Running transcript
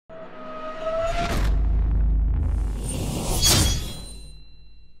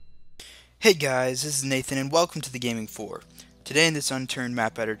Hey guys, this is Nathan and welcome to the Gaming 4. Today in this Unturned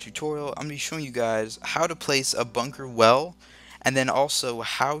map editor tutorial, I'm going to be showing you guys how to place a bunker well, and then also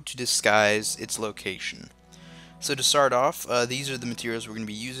how to disguise its location. So to start off, these are the materials we're going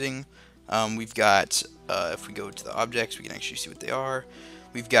to be using. We've got, if we go to the objects, we can actually see what they are.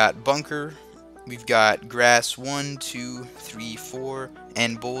 We've got bunker, we've got grass 1, 2, 3, 4,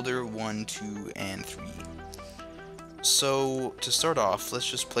 and boulder 1, 2, and 3. So to start off, let's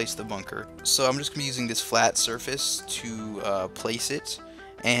just place the bunker. So I'm just going to be using this flat surface to place it.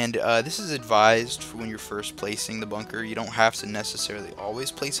 And this is advised for when you're first placing the bunker. You don't have to necessarily always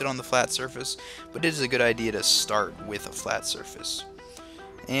place it on the flat surface, but it is a good idea to start with a flat surface.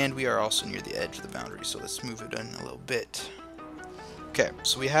 And we are also near the edge of the boundary, so let's move it in a little bit. Okay,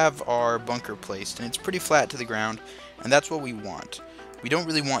 so we have our bunker placed, and it's pretty flat to the ground, and that's what we want. We don't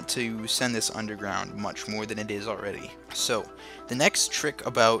really want to send this underground much more than it is already. So, the next trick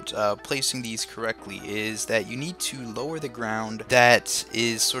about placing these correctly is that you need to lower the ground that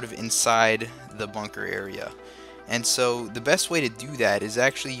is sort of inside the bunker area. And so, the best way to do that is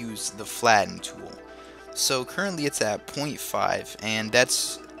actually use the flatten tool. So, currently it's at 0.5, and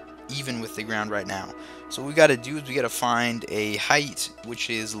that's even with the ground right now. So what we got to do is we got to find a height which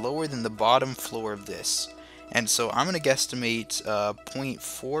is lower than the bottom floor of this. And so I'm going to guesstimate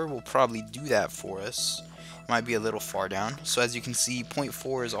 0.4 will probably do that for us. Might be a little far down. So as you can see,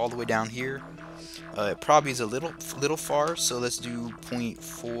 0.4 is all the way down here. It probably is a little far, so let's do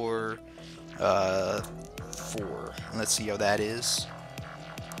 0.4 4. Let's see how that is.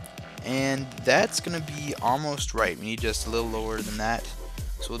 And that's going to be almost right. We need just a little lower than that.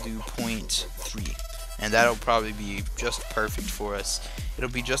 So we'll do 0.3. And that'll probably be just perfect for us. It'll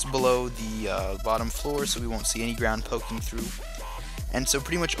be just below the bottom floor, so we won't see any ground poking through. And so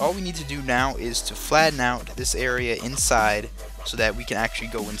pretty much all we need to do now is to flatten out this area inside so that we can actually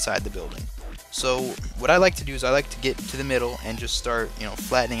go inside the building. So what I like to do is I like to get to the middle and just start,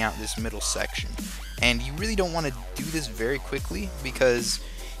 flattening out this middle section. And you really don't want to do this very quickly because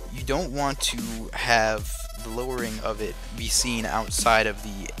you don't want to have the lowering of it be seen outside of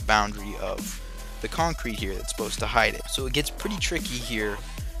the boundary of the concrete here that's supposed to hide it. So it gets pretty tricky here,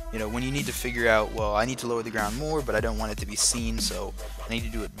 when you need to figure out, well, I need to lower the ground more, but I don't want it to be seen, so I need to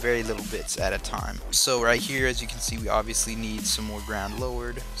do it very little bits at a time. So right here, as you can see, we obviously need some more ground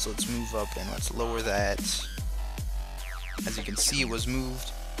lowered. So let's move up and let's lower that. As you can see, it was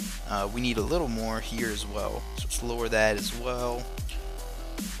moved. We need a little more here as well. So let's lower that as well.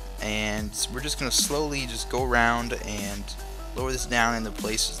 And we're just going to slowly just go around and lower this down in the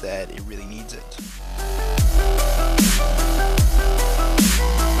places that it really needs it.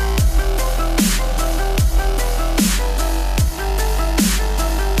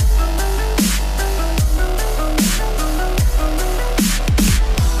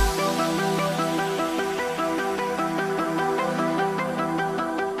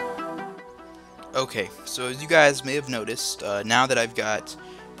 Okay, so as you guys may have noticed, now that I've got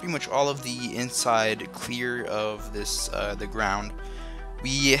pretty much all of the inside clear of this the ground,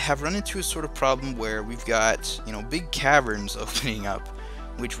 we have run into a sort of problem where we've got big caverns opening up,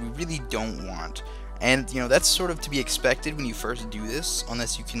 which we really don't want. And that's sort of to be expected when you first do this,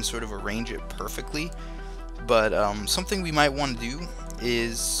 unless you can sort of arrange it perfectly. But something we might want to do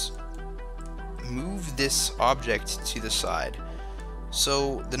is move this object to the side.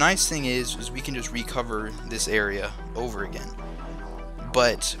 So the nice thing is we can just recover this area over again.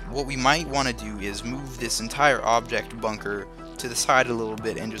 But what we might want to do is move this entire object bunker to the side a little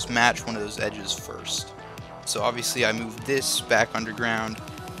bit and just match one of those edges first. So obviously I moved this back underground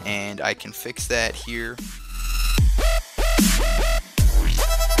and I can fix that here.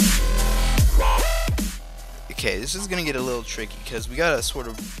 Okay, this is going to get a little tricky because we got to sort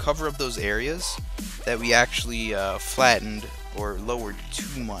of cover up those areas that we actually flattened or lowered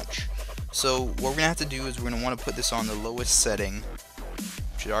too much. So what we're going to have to do is we're going to want to put this on the lowest setting,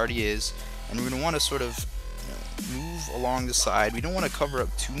 which it already is, and we're going to want to sort of move along the side. We don't want to cover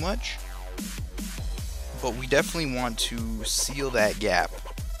up too much, but we definitely want to seal that gap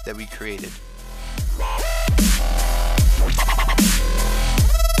that we created.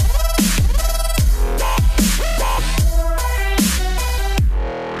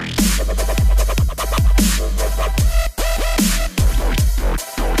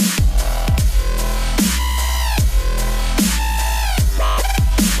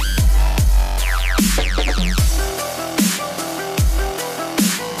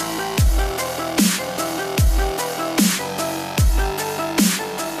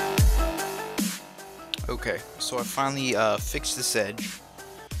 Okay, so I finally fixed this edge,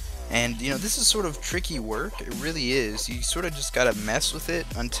 And you know, this is sort of tricky work. It really is. You sort of just gotta mess with it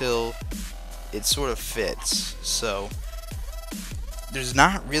until it sort of fits. So there's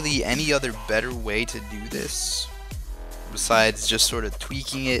not really any other better way to do this besides just sort of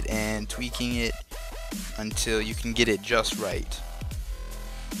tweaking it and tweaking it until you can get it just right.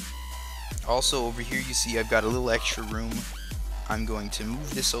 Also over here you see I've got a little extra room. I'm going to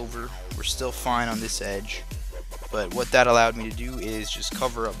move this over. We're still fine on this edge, but what that allowed me to do is just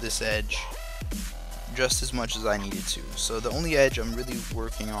cover up this edge just as much as I needed to. So the only edge I'm really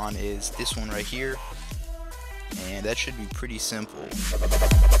working on is this one right here, and that should be pretty simple.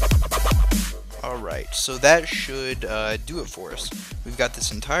 Alright, so that should do it for us. We've got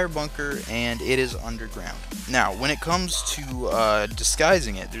this entire bunker and it is underground. Now when it comes to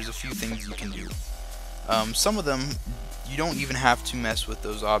disguising it, there's a few things you can do. Some of them you don't even have to mess with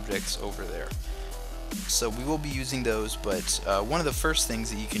those objects over there. So we will be using those, but one of the first things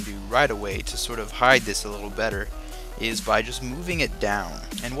that you can do right away to sort of hide this a little better is by just moving it down.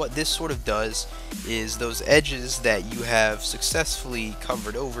 And what this sort of does is those edges that you have successfully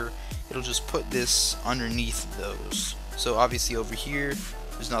covered over, it'll just put this underneath those. So obviously over here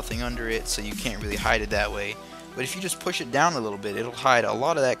there's nothing under it, so you can't really hide it that way. But if you just push it down a little bit, it'll hide a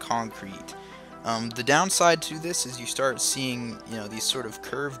lot of that concrete. The downside to this is you start seeing, you know, these sort of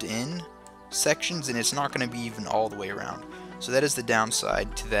curved in sections, and it's not going to be even all the way around. So that is the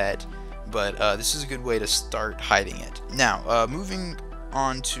downside to that, but this is a good way to start hiding it. Now moving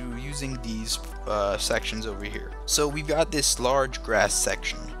on to using these sections over here. So we've got this large grass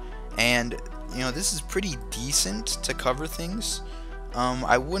section, and you know, this is pretty decent to cover things.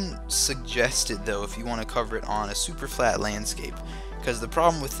 I wouldn't suggest it though if you want to cover it on a super flat landscape, because the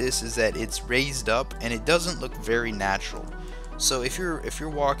problem with this is that it's raised up and it doesn't look very natural. So if you're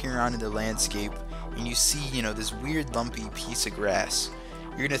walking around in the landscape and you see, you know, this weird lumpy piece of grass,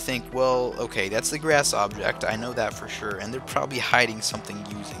 you're gonna think, well, okay, that's the grass object, I know that for sure, and they're probably hiding something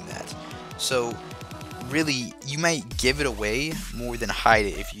using that. So really, you might give it away more than hide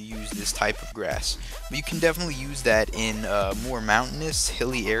it if you use this type of grass. But you can definitely use that in more mountainous,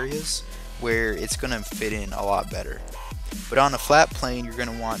 hilly areas where it's gonna fit in a lot better. But on a flat plane, you're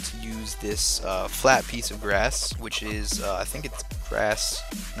going to want to use this flat piece of grass, which is, I think it's grass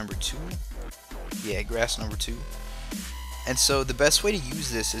number 2. Yeah, grass number 2. And so the best way to use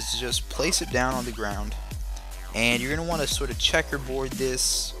this is to just place it down on the ground. And you're going to want to sort of checkerboard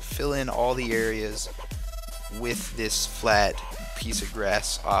this, fill in all the areas with this flat piece of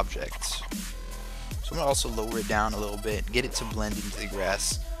grass object. So I'm going to also lower it down a little bit, get it to blend into the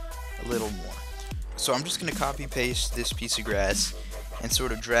grass a little more. So I'm just going to copy paste this piece of grass and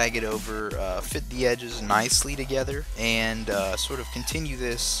sort of drag it over, fit the edges nicely together, and sort of continue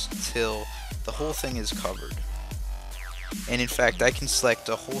this till the whole thing is covered. And in fact, I can select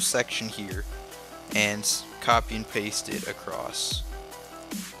a whole section here and copy and paste it across.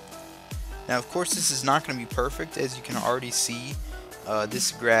 Now of course this is not going to be perfect, as you can already see.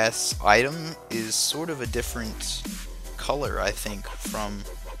 This grass item is sort of a different color, I think, from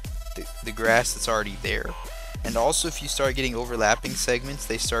the grass that's already there. And also if you start getting overlapping segments,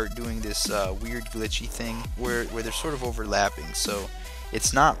 they start doing this weird glitchy thing where they're sort of overlapping. So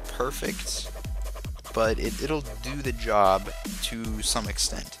it's not perfect, but it'll do the job to some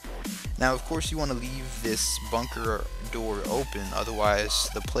extent. Now of course you want to leave this bunker door open, otherwise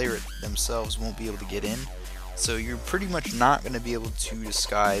the player themselves won't be able to get in. So you're pretty much not going to be able to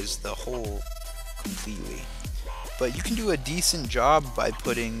disguise the hole completely. But you can do a decent job by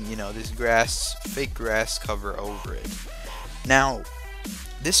putting, you know, this fake grass cover over it. Now,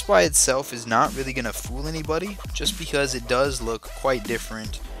 this by itself is not really going to fool anybody, just because it does look quite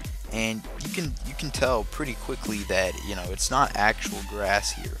different, and you can tell pretty quickly that, you know, it's not actual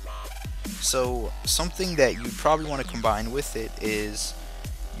grass here. So something that you'd probably want to combine with it is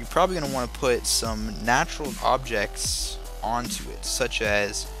you're probably going to want to put some natural objects onto it, such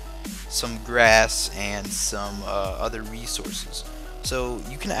as some grass and some other resources. So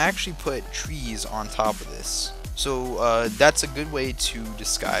you can actually put trees on top of this. So that's a good way to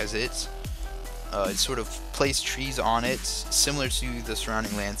disguise it. Sort of place trees on it, similar to the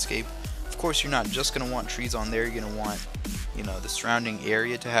surrounding landscape. Of course, you're not just going to want trees on there. You're going to want, you know, the surrounding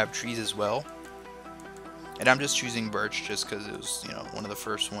area to have trees as well. And I'm just choosing birch just because it was, you know, one of the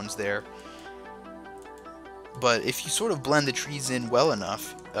first ones there. But if you sort of blend the trees in well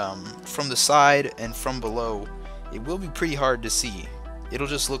enough, from the side and from below, it will be pretty hard to see. It'll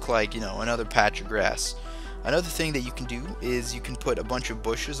just look like, you know, another patch of grass. Another thing that you can do is you can put a bunch of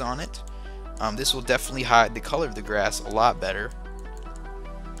bushes on it. This will definitely hide the color of the grass a lot better,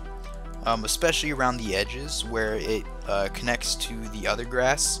 especially around the edges where it connects to the other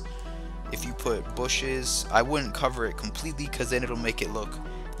grass. if you put bushes, I wouldn't cover it completely because then it'll make it look,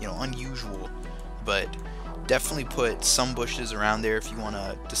 you know, unusual. But definitely put some bushes around there if you want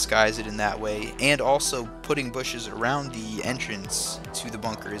to disguise it in that way. And also putting bushes around the entrance to the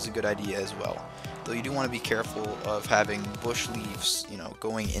bunker is a good idea as well. Though you do want to be careful of having bush leaves, you know,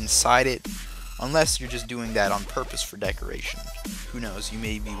 going inside it, unless you're just doing that on purpose for decoration. Who knows, you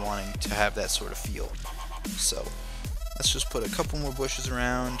may be wanting to have that sort of feel. So let's just put a couple more bushes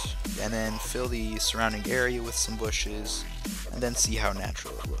around and then fill the surrounding area with some bushes and then see how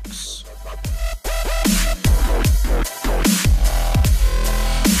natural it looks.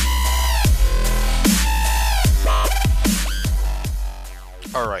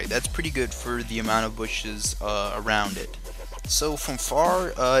 Alright, that's pretty good for the amount of bushes around it. So from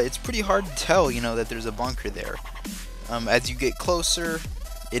far, it's pretty hard to tell, you know, that there's a bunker there. As you get closer,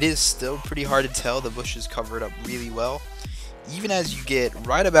 it is still pretty hard to tell. The bushes cover it up really well. Even as you get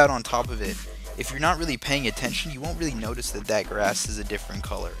right about on top of it, if you're not really paying attention, you won't really notice that that grass is a different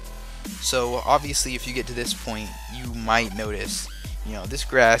color. So obviously if you get to this point, you might notice, you know, this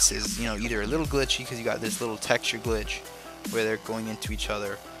grass is, you know, either a little glitchy because you got this little texture glitch where they're going into each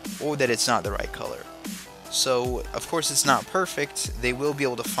other, or that it's not the right color. So of course it's not perfect. They will be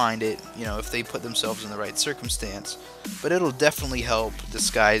able to find it, you know, if they put themselves in the right circumstance, but it'll definitely help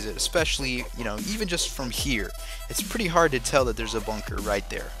disguise it, especially, you know, even just from here. It's pretty hard to tell that there's a bunker right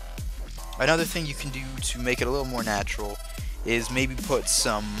there. Another thing you can do to make it a little more natural is maybe put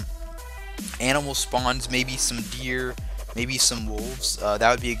some animal spawns, maybe some deer, maybe some wolves. That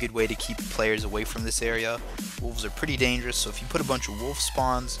would be a good way to keep players away from this area. Wolves are pretty dangerous, so if you put a bunch of wolf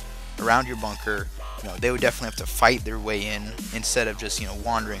spawns around your bunker, you know, they would definitely have to fight their way in instead of just, you know,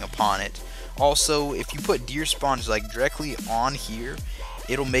 wandering upon it. Also, if you put deer spawns like directly on here,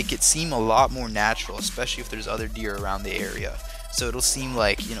 it'll make it seem a lot more natural, especially if there's other deer around the area. So it'll seem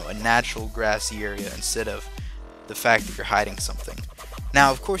like, you know, a natural grassy area instead of the fact that you're hiding something.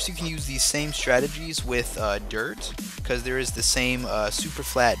 Now, of course, you can use these same strategies with dirt, because there is the same super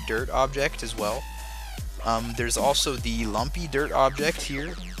flat dirt object as well. There's also the lumpy dirt object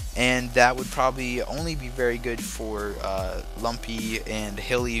here, and that would probably only be very good for lumpy and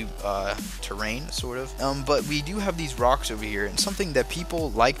hilly terrain, sort of. But we do have these rocks over here, and something that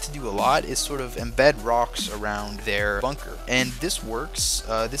people like to do a lot is sort of embed rocks around their bunker. And this works,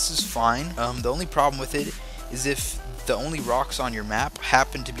 this is fine. The only problem with it is if the only rocks on your map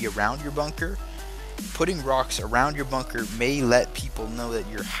happen to be around your bunker, putting rocks around your bunker may let people know that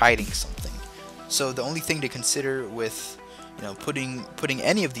you're hiding something. So the only thing to consider with, you know, putting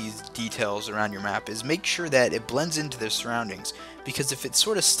any of these details around your map is make sure that it blends into their surroundings, because if it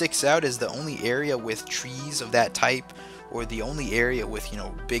sort of sticks out as the only area with trees of that type, or the only area with, you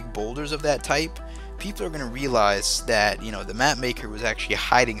know, big boulders of that type, people are going to realize that, you know, the map maker was actually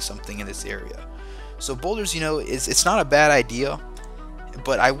hiding something in this area. So boulders, you know, it's not a bad idea,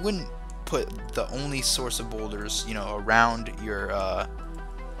 but I wouldn't put the only source of boulders, you know, around your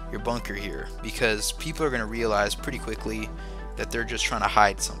bunker here, because people are going to realize pretty quickly that they're just trying to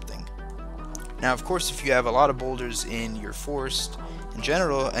hide something. Now, of course, if you have a lot of boulders in your forest in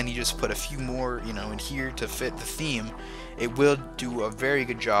general, and you just put a few more, you know, in here to fit the theme, it will do a very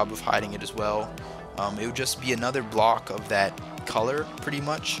good job of hiding it as well. It would just be another block of that color, pretty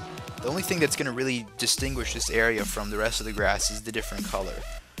much. The only thing that's going to really distinguish this area from the rest of the grass is the different color.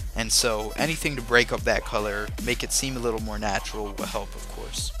 And so anything to break up that color, make it seem a little more natural, will help, of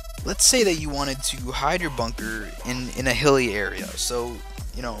course. Let's say that you wanted to hide your bunker in a hilly area. So,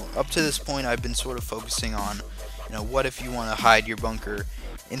 you know, up to this point I've been sort of focusing on, you know, what if you want to hide your bunker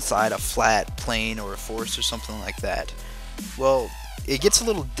inside a flat plain or a forest or something like that. Well, it gets a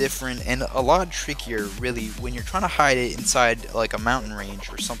little different and a lot trickier, really, when you're trying to hide it inside like a mountain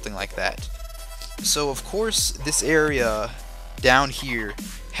range or something like that. So of course this area down here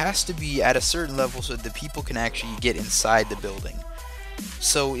has to be at a certain level so that the people can actually get inside the building.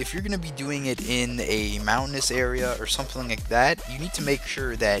 So if you're going to be doing it in a mountainous area or something like that, you need to make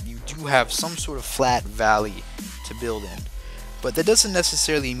sure that you do have some sort of flat valley to build in. But that doesn't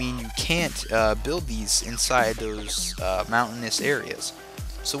necessarily mean you can't build these inside those mountainous areas.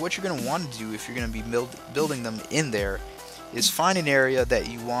 So what you're going to want to do if you're going to be building them in there is find an area that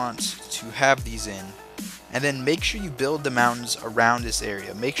you want to have these in, and then make sure you build the mountains around this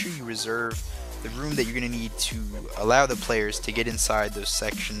area. Make sure you reserve the room that you're going to need to allow the players to get inside those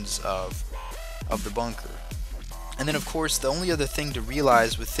sections of the bunker. And then of course the only other thing to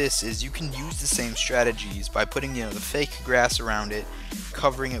realize with this is you can use the same strategies by putting, you know, the fake grass around it,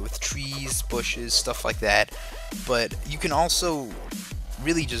 covering it with trees, bushes, stuff like that, but you can also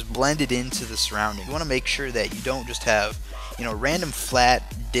really just blend it into the surrounding. You want to make sure that you don't just have, you know, random flat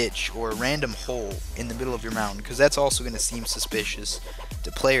ditch or a random hole in the middle of your mountain, because that's also going to seem suspicious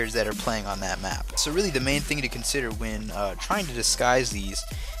to players that are playing on that map. So really the main thing to consider when trying to disguise these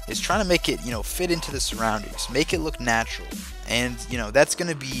is trying to make it, fit into the surroundings, make it look natural. And that's going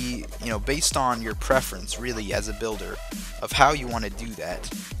to be based on your preference really as a builder of how you want to do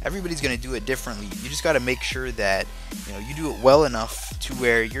that. Everybody's going to do it differently. You just got to make sure that you do it well enough to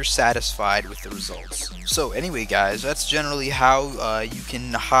where you're satisfied with the results. So anyway guys, that's generally how you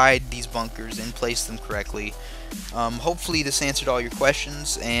can hide these bunkers and place them correctly. Hopefully this answered all your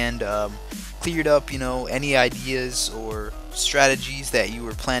questions and cleared up any ideas or strategies that you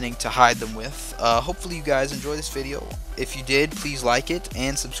were planning to hide them with. Hopefully you guys enjoy this video. If you did, please like it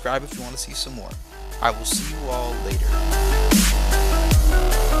and subscribe if you want to see some more. I will see you all later.